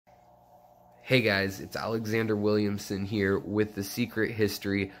Hey guys, it's Alexander Williamson here with The Secret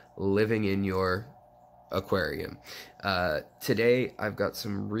History Living in Your Aquarium. Today I've got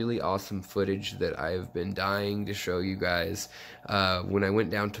some really awesome footage that I've been dying to show you guys. When I went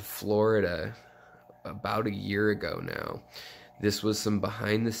down to Florida about a year ago now, this was some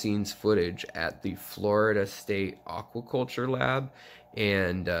behind the scenes footage at the Florida State Aquaculture Lab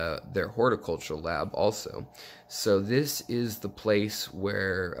and their horticultural lab also. So this is the place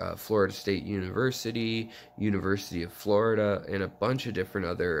where Florida State University, University of Florida, and a bunch of different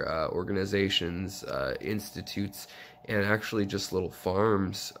other organizations, institutes, and actually just little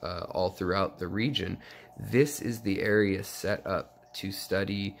farms all throughout the region. This is the area set up to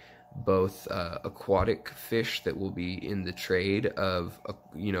study both aquatic fish that will be in the trade of,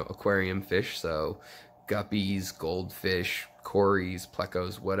 aquarium fish, so guppies, goldfish, cories,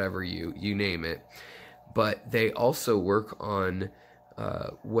 plecos, whatever you name it. But they also work on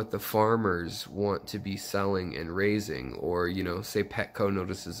what the farmers want to be selling and raising, or say Petco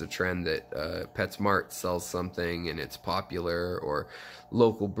notices a trend that PetSmart sells something and it's popular, or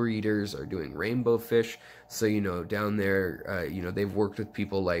local breeders are doing rainbow fish. So down there, they've worked with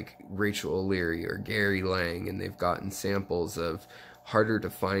people like Rachel O'Leary or Gary Lang, and they've gotten samples of harder to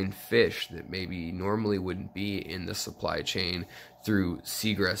find fish that maybe normally wouldn't be in the supply chain through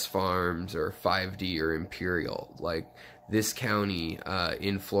Seagrass Farms or 5D or Imperial. Like, this county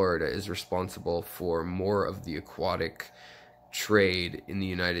in Florida is responsible for more of the aquatic trade in the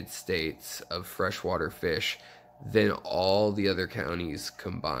United States of freshwater fish than all the other counties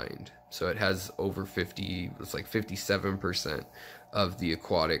combined. So it has over 57% of the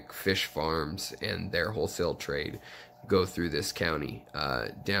aquatic fish farms and their wholesale trade go through this county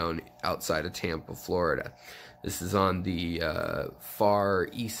down outside of Tampa, Florida. This is on the far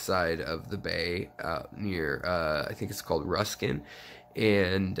east side of the bay, near, I think it's called Ruskin,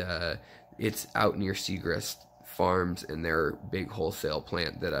 and it's out near Seagrass Farms and their big wholesale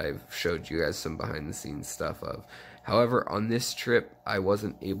plant that I've showed you guys some behind the scenes stuff of. However, on this trip, I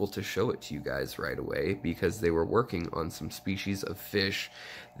wasn't able to show it to you guys right away because they were working on some species of fish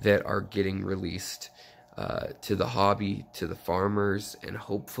that are getting released to the hobby, to the farmers, and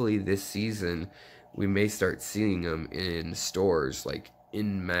hopefully this season we may start seeing them in stores, like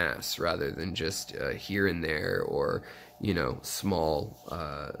en masse, rather than just here and there, or small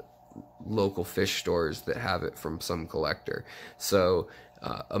local fish stores that have it from some collector. So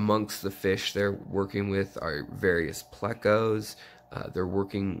amongst the fish they're working with are various plecos. They're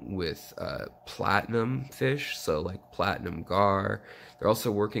working with platinum fish, so like platinum gar. They're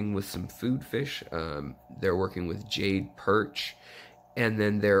also working with some food fish. They're working with jade perch, and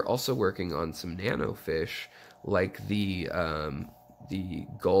then they're also working on some nano fish, like the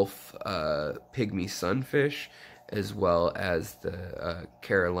Gulf Pygmy sunfish, as well as the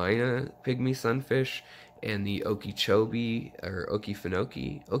Carolina Pygmy sunfish, and the Okeechobee, or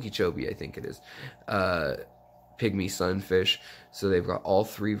Okeechobee, I think it is, Pygmy sunfish. So they've got all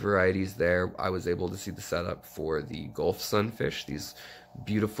three varieties there. I was able to see the setup for the Gulf sunfish, these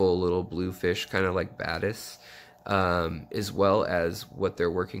beautiful little blue fish, kind of like Batis, as well as what they're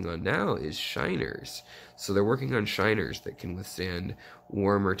working on now is shiners. So they're working on shiners that can withstand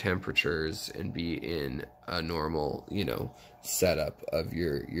warmer temperatures and be in a normal, setup of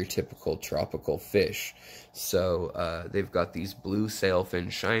your typical tropical fish. So they've got these blue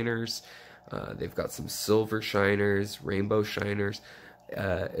sailfin shiners. They've got some silver shiners, rainbow shiners,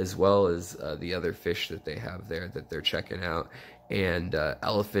 as well as the other fish that they have there that they're checking out, and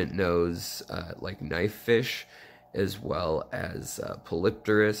elephant nose, like knife fish, as well as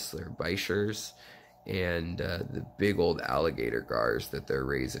polypterus, or bichers, and the big old alligator gars that they're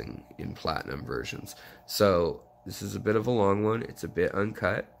raising in platinum versions. So this is a bit of a long one. It's a bit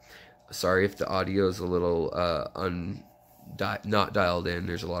uncut. Sorry if the audio is a little not dialed in.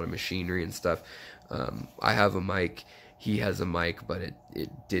 There's a lot of machinery and stuff. I have a mic. He has a mic, but it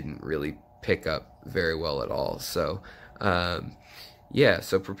didn't really pick up very well at all. So yeah,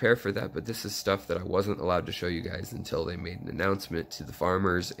 so prepare for that. But this is stuff that I wasn't allowed to show you guys until they made an announcement to the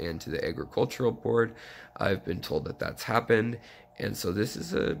farmers and to the agricultural board. I've been told that that's happened, and so this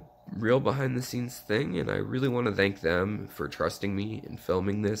is a real behind the scenes thing, and I really want to thank them for trusting me in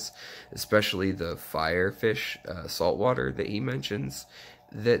filming this, especially the firefish saltwater that he mentions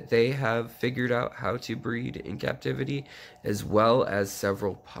that they have figured out how to breed in captivity, as well as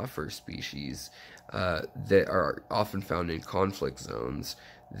several puffer species that are often found in conflict zones.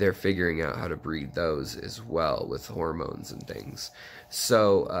 They're figuring out how to breed those as well with hormones and things.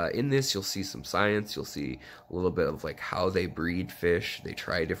 So in this, you'll see some science. You'll see a little bit of like how they breed fish. They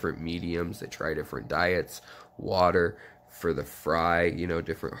try different mediums. They try different diets, water, for the fry, you know,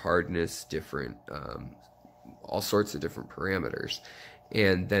 different hardness, different, all sorts of different parameters.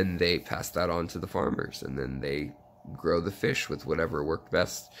 And then they pass that on to the farmers, and then they grow the fish with whatever worked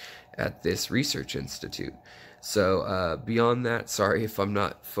best at this research institute. So beyond that, sorry if I'm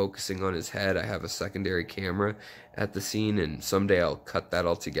not focusing on his head. I have a secondary camera at the scene, and someday I'll cut that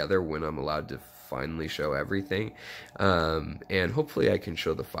all together when I'm allowed to finally show everything. And hopefully I can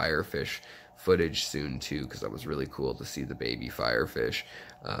show the firefish footage soon too, because that was really cool to see the baby firefish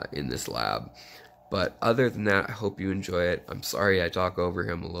in this lab. But other than that, I hope you enjoy it. I'm sorry I talk over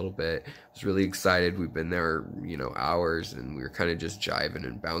him a little bit. I was really excited. We've been there, you know, hours, and we were kind of just jiving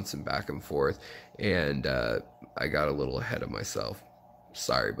and bouncing back and forth. And I got a little ahead of myself.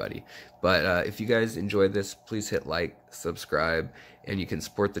 Sorry, buddy. But if you guys enjoyed this, please hit like, subscribe, and you can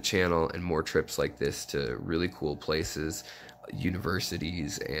support the channel and more trips like this to really cool places,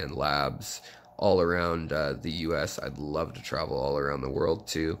 universities, and labs all around the U.S. I'd love to travel all around the world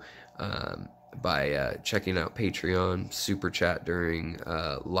too. By checking out Patreon, Super Chat during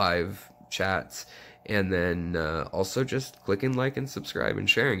live chats, and then also just clicking like and subscribe and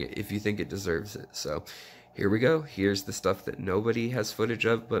sharing it if you think it deserves it. So here we go. Here's the stuff that nobody has footage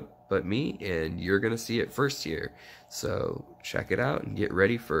of but me, and you're gonna see it first here. So check it out and get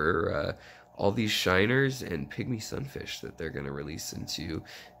ready for all these shiners and pygmy sunfish that they're gonna release into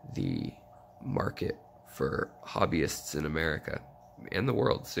the market for hobbyists in America and the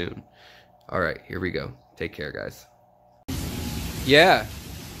world soon. All right, here we go. Take care, guys. Yeah.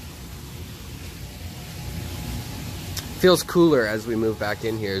 Feels cooler as we move back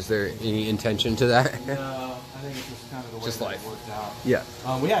in here. Is there any intention to that? No, I think it's just kind of the way that it worked out. Yeah.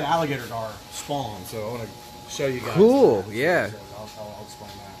 We had alligator gar spawn, so I want to show you guys. Cool, that. yeah. So I'll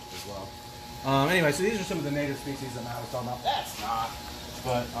explain that as well. Anyway, so these are some of the native species that Matt was talking about. That's not,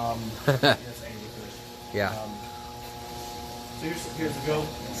 but that's anglerfish. Yeah. So here's the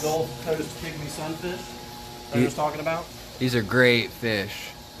Gulf Coast pygmy sunfish that I was talking about. These are great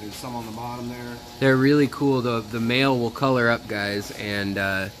fish. There's some on the bottom there. They're really cool. The male will color up, guys, and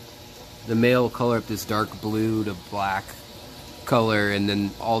the male will color up this dark blue to black color, and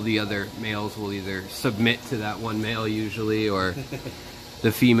then all the other males will either submit to that one male usually, or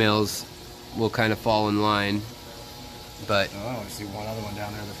the females will kind of fall in line. But I see one other one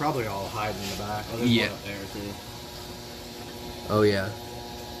down there. They're probably all hiding in the back. Oh, there's yeah. one up there too. Oh yeah.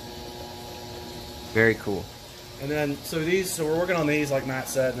 Very cool. And then, so we're working on these, like Matt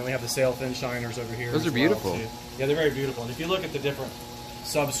said, and then we have the sailfin shiners over here. Those are beautiful. Yeah, they're very beautiful. And if you look at the different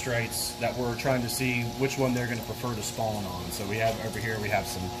substrates that we're trying to see which one they're going to prefer to spawn on. So we have over here, we have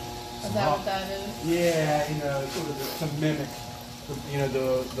some. Is that what that is? Yeah, you know, sort of some mimic. You know,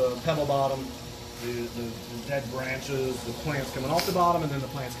 the pebble bottom, the dead branches, the plants coming off the bottom, and then the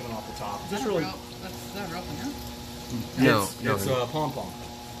plants coming off the top. Is that really? Is that real for now? No, it's pom-pom.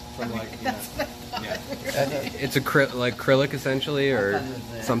 From like, you know, yeah. It's like acrylic essentially, or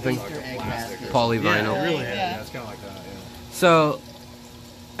something. Like a plastic. Polyvinyl. Yeah, it really is. Yeah. Yeah, it's kind of like that. Yeah. So,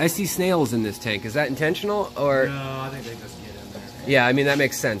 I see snails in this tank. Is that intentional, or? No, I think they just get in there. Yeah, I mean that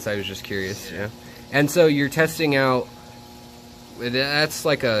makes sense. I was just curious. Yeah. And so you're testing out. That's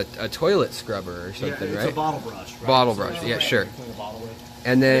like a toilet scrubber or something, it's right? It's a bottle brush. Right? Bottle brush. Yeah, sure. Clean the bottle with.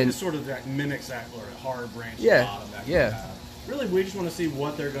 And then it sort of that mimics that or hard branch. Yeah, bottom that yeah. Really, we just want to see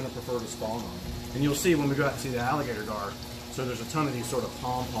what they're going to prefer to spawn on. And you'll see when we go out and see the alligator gar, so there's a ton of these sort of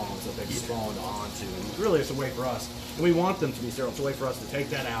pom-poms that they've spawned onto. And really, it's a way for us, and we want them to be sterile. It's a way for us to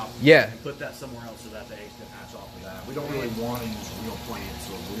take that out and put that somewhere else so that the eggs can hatch off of that. We don't really want to use real plants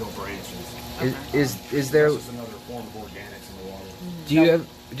or real branches. Is there... That's just another form of organics in the water.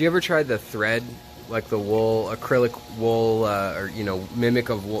 Do you ever try the thread? Like the wool, acrylic wool, or you know, mimic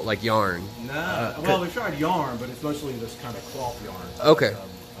of wool, like yarn. No, well, we've tried yarn, but it's mostly this kind of cloth yarn. Okay.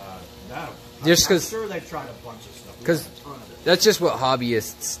 Just I'm because, sure they've tried a bunch of stuff. Because that's just what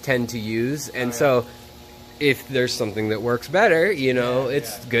hobbyists tend to use, and so if there's something that works better, you know,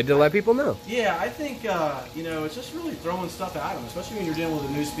 it's good to let people know. Yeah, I think you know, it's just really throwing stuff at them, especially when you're dealing with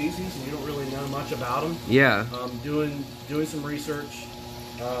a new species and you don't really know much about them. Yeah. Doing some research.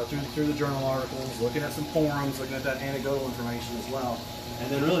 Through the journal articles, looking at some forums, looking at that anecdotal information as well, and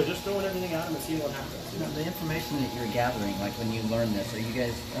then really just throwing everything at them and seeing what happens. Now, the information that you're gathering, like when you learn this, are you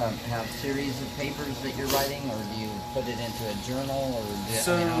guys have series of papers that you're writing, or do you put it into a journal, or is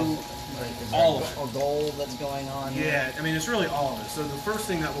there a goal that's going on? Yeah, I mean, it's really all of it. So the first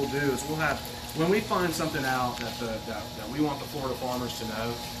thing that we'll do is we'll have, when we find something out that we want the Florida farmers to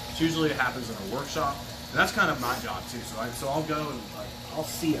know, usually it happens in a workshop. And that's kind of my job too. So I'll go and I'll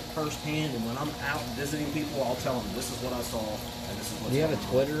see it firsthand, and when I'm out visiting people, I'll tell them this is what I saw and this is what's Do you have a going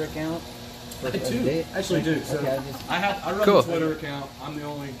on. Twitter account? I do. Actually do. So Okay, I run Cool. the Twitter account. I'm the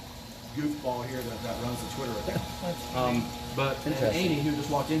only goofball here that runs the Twitter account. But Amy, who just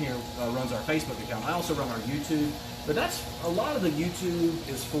walked in here, runs our Facebook account. I also run our YouTube. But that's a lot of the YouTube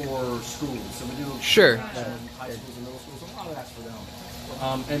is for schools. So we do Sure. high schools and middle schools. A lot of that's for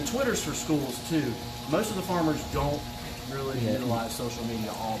them. And Twitter's for schools too. Most of the farmers don't really utilize social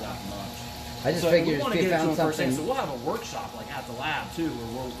media all that much. I just So figured we want if to you get it found to them first thing. something. So we'll have a workshop like at the lab too,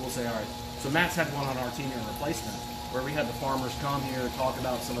 where we'll say, all right. So Matt's had one on Artemia replacement, where we had the farmers come here talk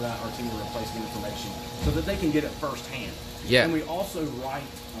about some of that Artemia replacement information, so that they can get it firsthand. Yeah. And we also write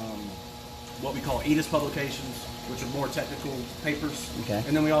what we call EDIS publications, which are more technical papers. Okay.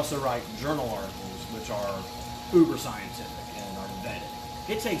 And then we also write journal articles, which are uber scientific and are vetted.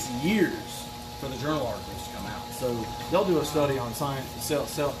 It takes years for the journal articles to come out. So they'll do a study on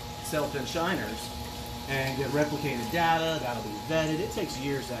Sailfin shiners and get replicated data. That'll be vetted. It takes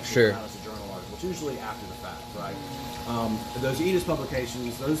years to actually come out as a journal article. It's usually after the fact, right? Those EDIS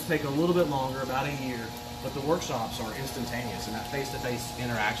publications, those take a little bit longer, about a year. But the workshops are instantaneous, and that face-to-face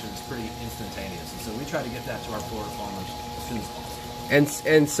interaction is pretty instantaneous. And so we try to get that to our Florida farmers as soon as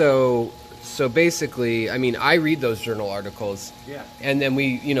possible. And so basically, I mean, I read those journal articles. Yeah. And then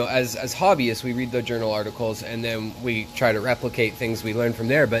we, you know, as hobbyists, we read the journal articles, and then we try to replicate things we learn from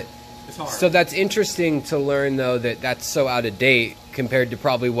there. But It's hard. so that's interesting to learn, though, that that's so out of date compared to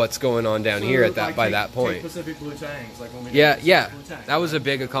probably what's going on down here at that like, by take- that point. take Pacific Blue Tangs, like when we Yeah, did yeah. Pacific Blue Tangs, That was a right?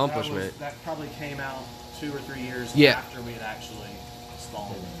 big accomplishment. That probably came out 2 or 3 years Yeah. after we had actually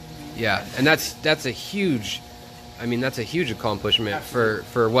spawned. Yeah, and that's a huge, I mean, that's a huge accomplishment for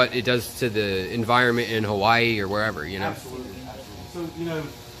what it does to the environment in Hawaii or wherever, you know. Absolutely. So, you know,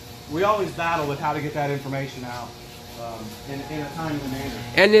 we always battle with how to get that information out in a timely manner.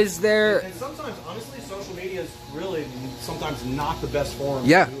 And is there? And sometimes, honestly, social media is really sometimes not the best forum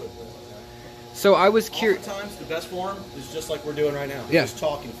Yeah. to do it. So I was curious. Oftentimes, the best forum is just like we're doing right now. Yeah. Just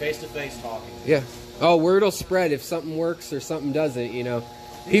talking, face-to-face talking. Yeah. Oh, word will spread if something works or something doesn't, you know.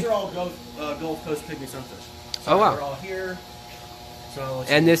 These are all Gulf Coast Pygmy Sunfish. So Oh, wow. They're all here. So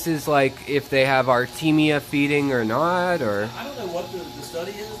And this is like if they have Artemia feeding or not, or I don't know what the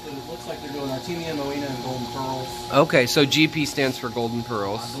study is, but it looks like they're doing Artemia, Moena, and Golden Pearls. okay. So GP stands for Golden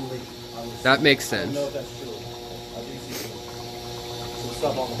Pearls. I believe. That makes I don't sense. know if that's true. I do see some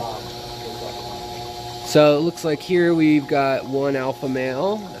stuff on the bottom. Looks like a lot. So it looks like here we've got one alpha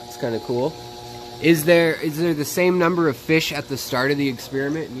male. That's kind of cool. Is there the same number of fish at the start of the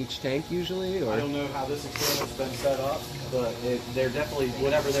experiment in each tank usually, I or? don't know how this experiment's been set up, but they're definitely,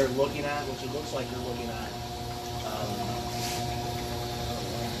 whatever they're looking at, which it looks like they're looking at,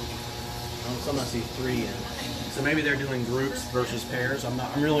 some I see 3 in. So maybe they're doing groups versus pairs. I'm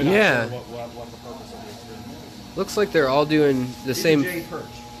really not Yeah. sure what the purpose of the experiment is. Looks like they're all doing the These are same. jade perch.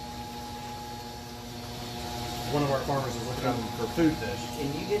 One of our farmers is looking at them for food fish. Can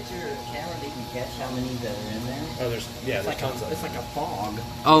you get your camera that you can catch how many that are in there? Oh, there's tons of them. It's like a fog.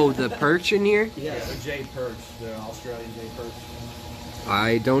 Oh, the perch in here? Yeah, the jade perch, the Australian jade perch.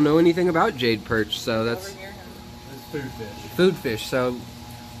 I don't know anything about jade perch, so that's Over here. It's food fish. food fish. So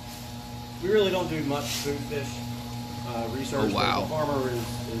We really don't do much food fish research. Oh, wow. But the farmer is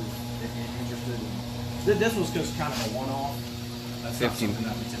interested in. This was just kind of a one-off. That's not 15. something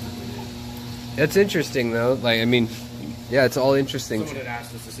that we typically do. that's interesting, though. Like, I mean, yeah, it's all interesting. Someone had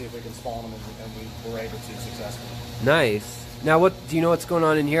asked us to see if we can spawn them, and we were able to successfully. Nice. Now, what do you know? What's going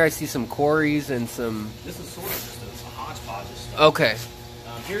on in here? I see some quarries and some. This is sort of just a hodgepodge of stuff. Okay.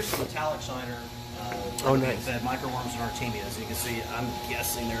 Here's the Metalic shiner. Oh, like I nice. said, microworms and Artemia. As you can see, I'm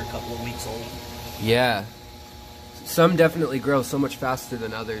guessing they're a couple of weeks old. Yeah. Some definitely grow so much faster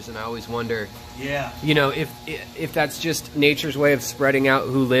than others, and I always wonder, Yeah. you know, if that's just nature's way of spreading out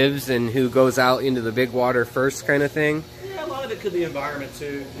who lives and who goes out into the big water first, kind of thing. Yeah, a lot of it could be environment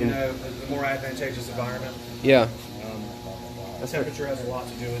too. You know, a more advantageous environment. Yeah. Temperature has a lot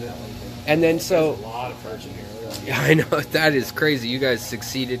to do with it. And then There's so, a lot of perch in here. yeah, I know that is crazy. You guys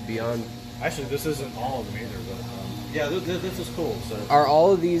succeeded beyond. Actually, this isn't all of them either, but yeah, this is cool. So Are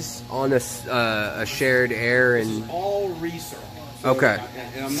all of these on a shared air this and? is all research. Okay.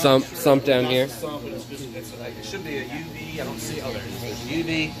 And I'm not Some sure down if here. that's a sump, but it should be a UV. I don't see. Oh, there's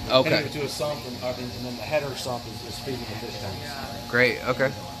UV. Okay. Heading to a sump, and then the header sump is feeding the fish tanks. Great.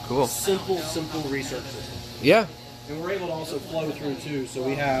 Okay. Cool. Simple research system. Yeah. And we're able to also flow through too. So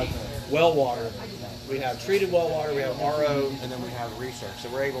we have well water, we have treated well water, we have RO, and then we have research. So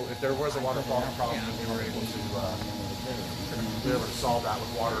we're able, if there was a water quality problem, we were able to solve that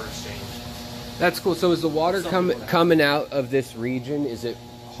with water exchange. That's cool. So is the water coming out of this region? Is it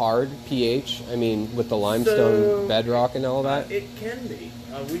hard pH? I mean, with the limestone bedrock and all that? It can be.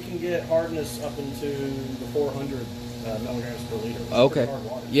 We can get hardness up into the 400 milligrams per liter. Okay. Hard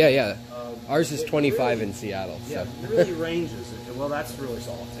water. Yeah. Ours is 25 really, in Seattle. Yeah, so. It really ranges. Well, that's really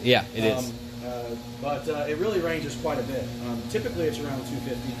soft. Yeah, it is. But it really ranges quite a bit. Typically, it's around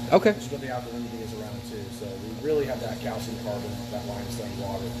 250. Okay. Which is what the alkalinity is around too. So we really have that calcium carbon, that limestone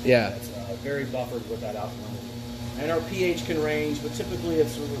water. Yeah. That's very buffered with that alkalinity. And our pH can range, but typically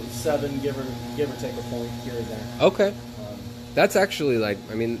it's 7, give or take a point here and there. Okay. That's actually like,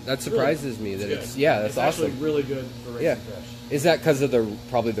 I mean, that surprises me that it's that's awesome. It's actually really good for raising fish. Is that because of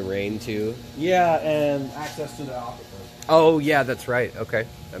probably the rain too? Yeah, and access to the aquifer. Oh yeah, that's right. Okay,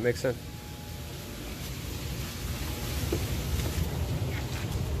 that makes sense.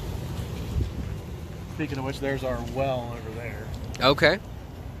 Speaking of which, there's our well over there. Okay.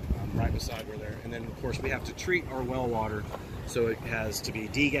 Right beside where there. And then, of course, we have to treat our well water. So it has to be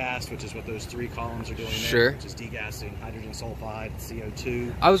degassed, which is what those 3 columns are doing there. Which is degassing hydrogen sulfide,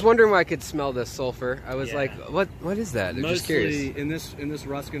 CO2. I was wondering why I could smell the sulfur. I was like, what is that? I'm just curious. In this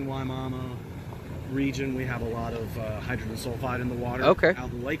Ruskin Waimama region, we have a lot of hydrogen sulfide in the water. Okay. Out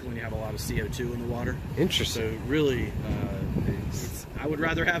in Lakeland, you have a lot of CO2 in the water. Interesting. So really, I would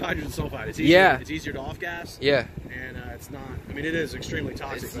rather have hydrogen sulfide. It's easier. It's easier to off-gas. Yeah. And it's not. I mean, it is extremely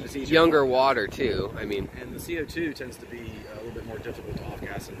toxic, but it's easier. Younger water too. I mean. And the CO2 tends to be a little bit more difficult to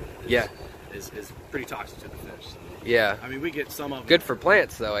off-gas, and is pretty toxic to the fish. So, yeah. I mean, we get some of them. Good for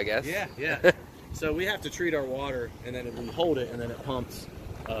plants, though, I guess. Yeah. So we have to treat our water, and then we hold it, and then it pumps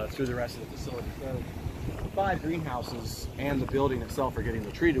through the rest of the facility. So 5 greenhouses and the building itself are getting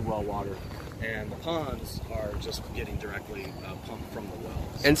the treated well water, and the ponds are just getting directly pumped from the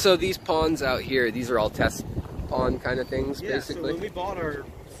wells. And so these ponds out here, these are all test pond kind of things, basically? So when we bought our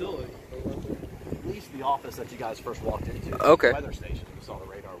facility, at least the office that you guys first walked into, the weather station, you saw the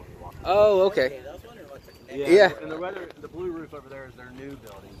radar when you walked in. Oh, okay. I was wondering what's the connection. Yeah. And the blue roof over there is their new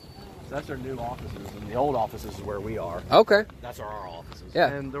building. So that's their new offices, and the old offices is where we are. Okay. That's our offices.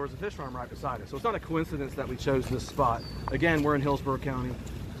 Yeah. And there was a fish farm right beside us. So it's not a coincidence that we chose this spot. Again, we're in Hillsborough County.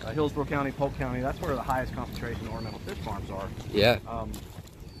 Polk County, that's where the highest concentration of ornamental fish farms are. Yeah.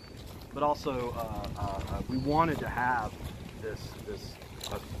 But also, we wanted to have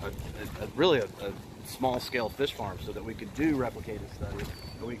really a small-scale fish farm so that we could do replicated studies,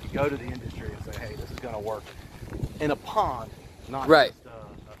 and we could go to the industry and say, hey, this is going to work in a pond, not just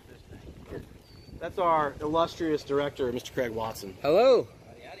a fish tank. That's our illustrious director, Mr. Craig Watson. Hello.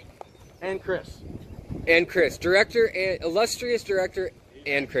 And Chris. And Chris. Illustrious director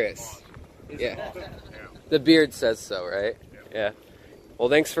and Chris. Yeah. The beard says so, right? Yeah. Well,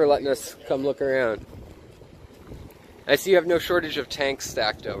 thanks for letting us come look around. I see you have no shortage of tanks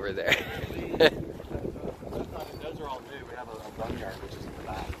stacked over there. Those are all new. We have a boneyard, which is in the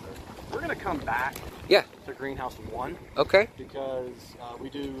back. So we're going to come back to Greenhouse 1. Okay. Because we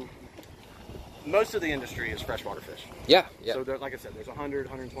do... Most of the industry is freshwater fish. Yeah. So like I said, there's 100,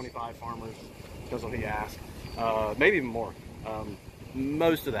 125 farmers, because of what he asked. Maybe even more.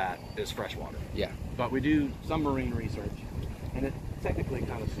 Most of that is freshwater. Yeah. But we do some marine research. And it technically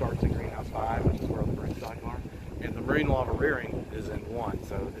kind of starts in Greenhouse 5, which is where the marine stocks are. And the marine law of rearing is in 1,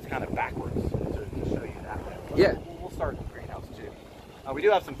 so it's kind of backwards to show you that way. But we'll start in Greenhouse 2. We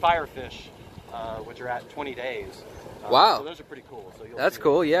do have some firefish, which are at 20 days. Wow. So those are pretty cool. So that's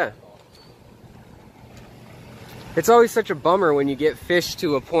cool, yeah. It's always such a bummer when you get fish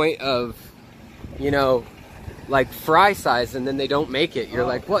to a point of, you know, like fry size, and then they don't make it. You're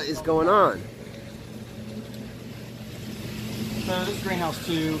like, what is going on? So this is Greenhouse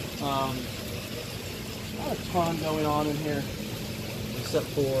 2. Not a ton going on in here, except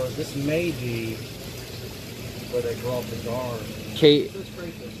for this may be where they grow up the gar.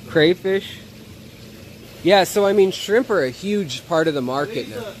 Crayfish? Yeah, so I mean, shrimp are a huge part of the market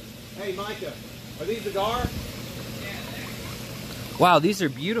now. Hey, Micah, are these the gar? Wow, these are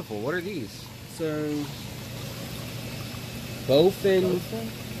beautiful. What are these? So... Bowfin?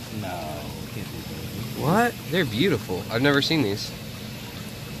 No. What? They're beautiful. I've never seen these.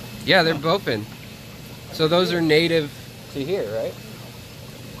 Yeah, they're bowfin. So those are native to here, right?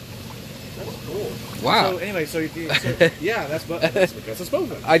 That's cool. Wow. So anyway, yeah, that's a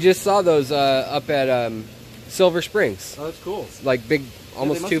bowfin. I just saw those up at Silver Springs. Oh, that's cool. Like big,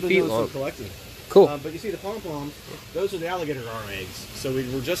 almost 2 feet long. Collecting. Cool. But you see the pom-poms, those are the alligator gar eggs. So we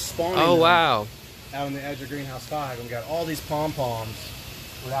were just spawning them out on the edge of Greenhouse 5, and we got all these pom-poms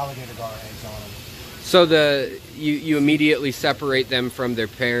with alligator gar eggs on them. So you immediately separate them from their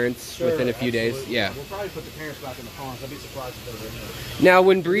parents within a few days? Yeah. We'll probably put the parents back in the ponds. I'd be surprised if they were in there. Now,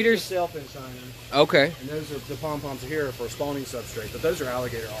 when breeders... Sailfin shining. Okay. And those are the pom-poms here for spawning substrate, but those are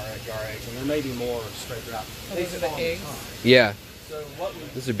alligator gar eggs, and there may be more straight out. Oh, those are the eggs? Yeah. So what we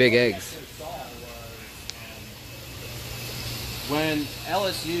Those are big eggs. saw was when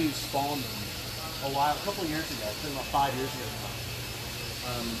LSU spawned them a couple years ago, it's been about 5 years ago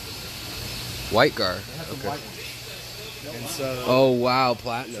now. White gar. They had some Okay. white ones. And so, Oh, wow, so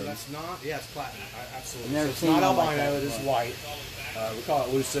platinum. that's not, yeah, it's platinum, absolutely. I've never So it's seen not one like albino, that it is before. white. We call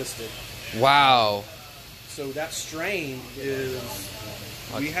it leucistic. Wow. So that strain is,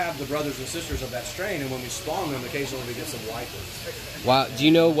 we have the brothers and sisters of that strain, and when we spawn them, occasionally we get some white ones. Wow. Do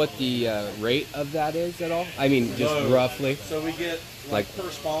you know what the rate of that is at all? I mean, just No. roughly. So we get Like-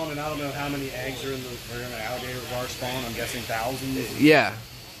 per spawn, and I don't know how many eggs are in an alligator gar spawn. I'm guessing thousands, Yeah.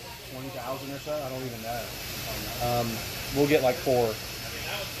 20,000 or so. I don't even know. We'll get like four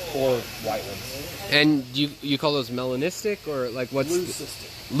white ones. And you call those melanistic or like what's Leucistic.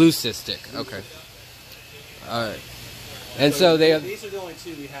 leucistic? Okay. All right. And so they have, These are the only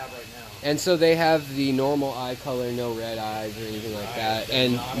two we have right now. and so they have the normal eye color, no red eyes or anything like that.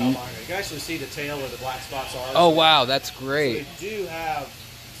 And Not albino. You can actually see the tail where the black spots are. oh wow, that's So great. they do have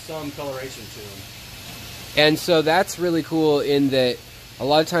some coloration to them. And so that's really cool in that a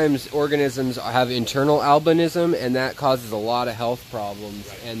lot of times organisms have internal albinism, and that causes a lot of health problems.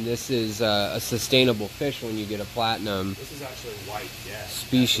 Right. And this is a sustainable fish when you get a platinum This is actually white, yeah.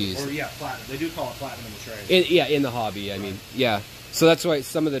 species. Or yeah, platinum. They do call it platinum in the trade. In the hobby, I mean, yeah. So that's why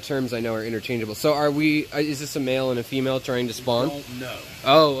some of the terms I know are interchangeable. So is this a male and a female trying to spawn? Don't know.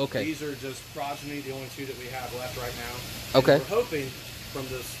 Oh, okay. These are just progeny, the only two that we have left right now. Okay. And we're hoping from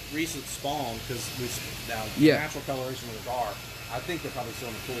this recent spawn, because now Yeah. natural coloration of the gar, I think they're probably still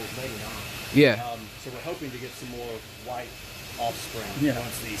in the pools, maybe not. Yeah. So we're hoping to get some more white offspring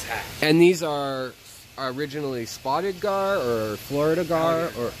once these hatch. And these are originally spotted gar or Florida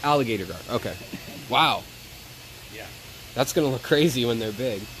gar or alligator gar. Okay. Wow. Yeah. That's going to look crazy when they're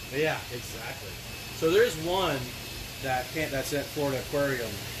big. Yeah, exactly. So there's one that's at Florida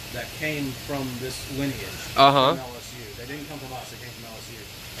Aquarium that came from this lineage Uh-huh. from LSU. They didn't come from us, they came from LSU.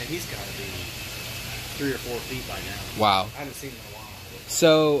 And he's got to be 3 or 4 feet by now. Wow. I haven't seen him in a while.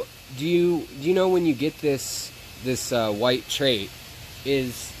 So, do you know when you get this white trait,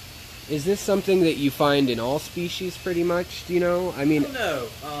 is this something that you find in all species pretty much? Do you know? I mean, I don't know.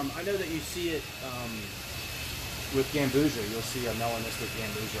 I know that you see it with gambusia. You'll see a melanistic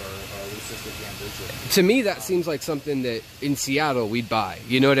gambusia or a leucistic gambusia. to me that seems like something that in Seattle we'd buy.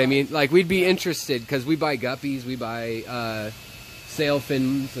 You know what I mean? Like we'd be interested because we buy guppies, we buy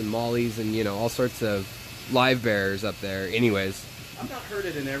sailfins and mollies, and all sorts of live bearers up there. Anyways. I've not heard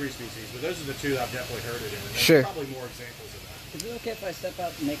it in every species, but those are the two that I've definitely heard it in. And there's Sure. probably more examples of that. Is it okay if I step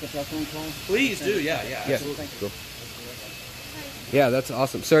out and make a telephone call? Please do, yeah, Yeah. absolutely. Cool. Yeah, that's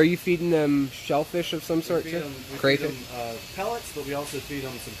awesome. So are you feeding them shellfish of some sort We too? feed them Crayfish? pellets, but we also feed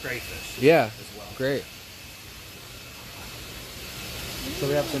them some crayfish Yeah. as well. Great. So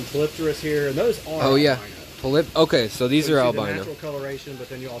we have some polypterus here, and those are Oh yeah. albino. Okay, so these So are you see the albino. natural coloration, but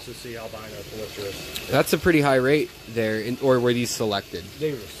then you also see albino polypterus. That's a pretty high rate there, or were these selected?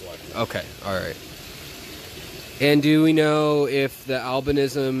 They were selected. Okay, all right. And do we know if the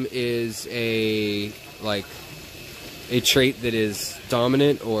albinism is a trait that is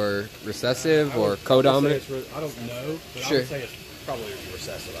dominant or recessive or co-dominant? I don't know, but Sure. I would say it's probably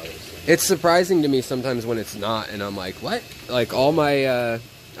recessive, I would say. It's surprising to me sometimes when it's not, and I'm like, what? Like all my,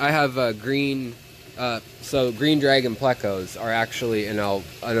 I have green, so green dragon plecos are actually an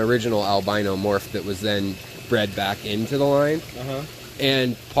original albino morph that was then bred back into the line. Uh-huh.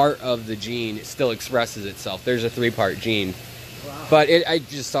 And part of the gene still expresses itself. There's a 3-part gene. Wow. But I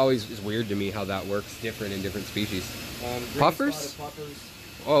just always is weird to me how that works different in different species. Green Puffers? spotted puffers.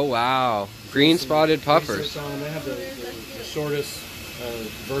 Oh, wow. Green spotted puffers. Research on them. They have the shortest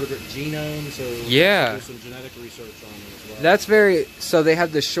vertebrate genome, so Yeah. there's some genetic research on them as well. That's very... So they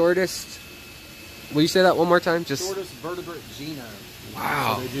have the shortest... Will you say that one more time? Just shortest vertebrate genome.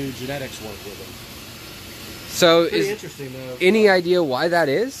 Wow. So they do genetics work with them. So Pretty is interesting, though. any idea why that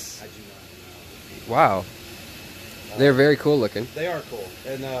is? I do not know. Wow. They're very cool looking. They are cool,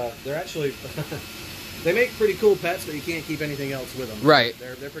 and they're actually they make pretty cool pets, but you can't keep anything else with them. Right.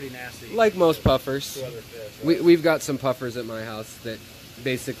 They're pretty nasty. Like most puffers. to other fish. Right? We've got some puffers at my house that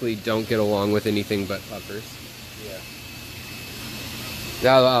basically don't get along with anything but puffers. Yeah.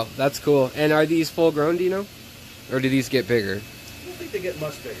 Oh, wow, that's cool. And are these full grown, do you know? Or do these get bigger? I don't think they get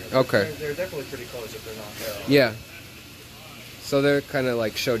much bigger. Okay. They're definitely pretty close if they're not there. Yeah. So they're kind of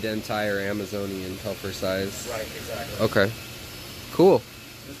like Shodentai or Amazonian puffer size. Right, exactly. Okay. Cool.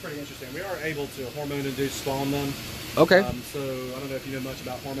 It's pretty interesting. We are able to hormone-induce spawn them. Okay. So I don't know if you know much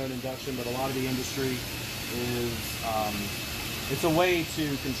about hormone induction, but a lot of the industry is it's a way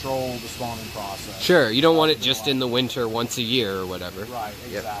to control the spawning process. Sure. You don't want it just in the winter once a year or whatever. Right.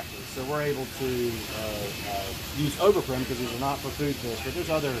 Yep. Exactly. So we're able to use overprim because these are not for food fish, but there's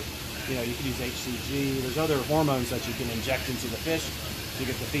other. You know, you can use HCG. There's other hormones that you can inject into the fish to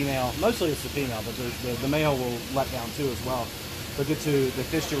get the female. Mostly it's the female, but the male will let down too as well. But get to the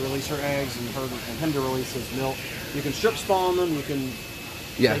fish to release her eggs and him to release his milk. You can strip spawn them. You can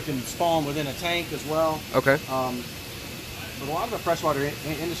they can spawn within a tank as well. Okay. But a lot of the freshwater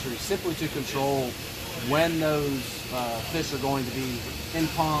industry simply to control when those fish are going to be in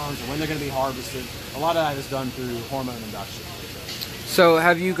ponds or when they're going to be harvested. A lot of that is done through hormone induction. So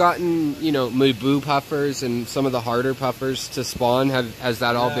have you gotten, you know, Mubu puffers and some of the harder puffers to spawn? Has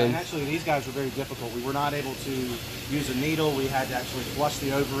that all been? Actually, these guys were very difficult. We were not able to use a needle. We had to actually flush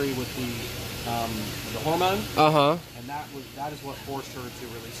the ovary with the hormone. Uh-huh. And that is what forced her to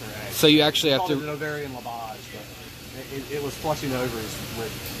release her eggs. So you actually have called to... it an ovarian lavage, but it was flushing the ovaries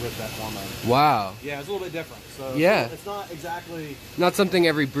with that hormone. Wow. Yeah, it's a little bit different. So yeah. It's not exactly... Not something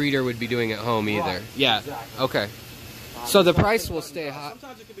every breeder would be doing at home either. Right, yeah. Exactly. Okay. So the price will stay high.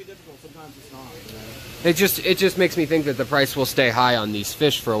 Sometimes it can be difficult, sometimes it's not. You know? It just makes me think that the price will stay high on these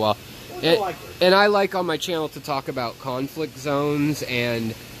fish for a while. And I like on my channel to talk about conflict zones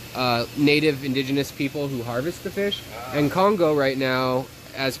and native indigenous people who harvest the fish. And Congo right now,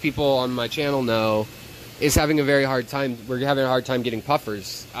 as people on my channel know, is having a very hard time. We're having a hard time getting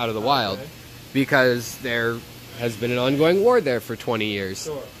puffers out of the wild because there has been an ongoing war there for 20 years.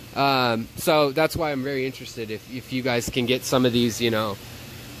 Sure. So that's why I'm very interested if you guys can get some of these, you know,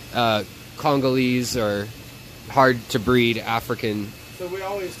 Congolese or hard to breed African. So we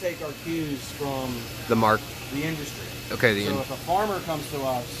always take our cues from the industry. Okay. So if a farmer comes to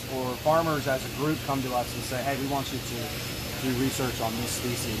us, or farmers as a group come to us and say, "Hey, we want you to do research on this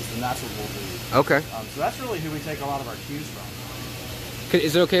species," then that's what we'll do. Okay. So that's really who we take a lot of our cues from.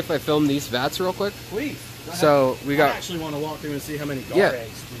 Is it okay if I film these vats real quick? Please. So we got. I actually want to walk through and see how many gar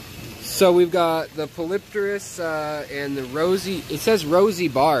eggs. So we've got the Polypterus and the rosy. It says rosy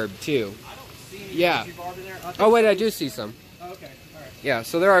barb too. I don't see any rosy barb in there. Oh wait, I do see some. Oh, okay. All right. Yeah.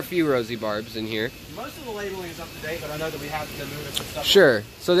 So there are a few rosy barbs in here. Most of the labeling is up to date, but I know that we have to move some stuff. Sure.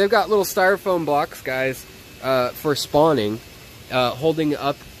 So they've got little styrofoam blocks, guys, for spawning, holding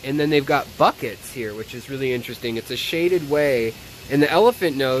up, and then they've got buckets here, which is really interesting. It's a shaded way. And the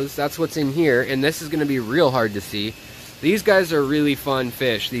elephant nose, that's what's in here, and this is going to be real hard to see. These guys are really fun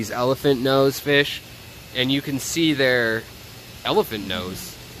fish, these elephant nose fish, and you can see their elephant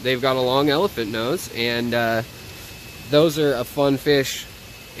nose. They've got a long elephant nose, and those are a fun fish,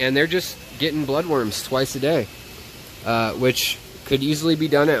 and they're just getting bloodworms twice a day, which could easily be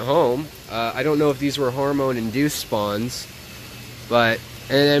done at home. I don't know if these were hormone-induced spawns, but,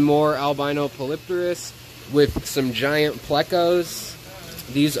 and then more albino Polypterus, with some giant plecos.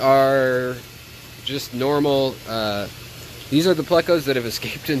 These are just normal, these are the plecos that have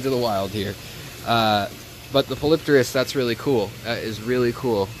escaped into the wild here. But the Polypterus, that's really cool. That is really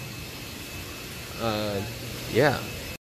cool. Yeah.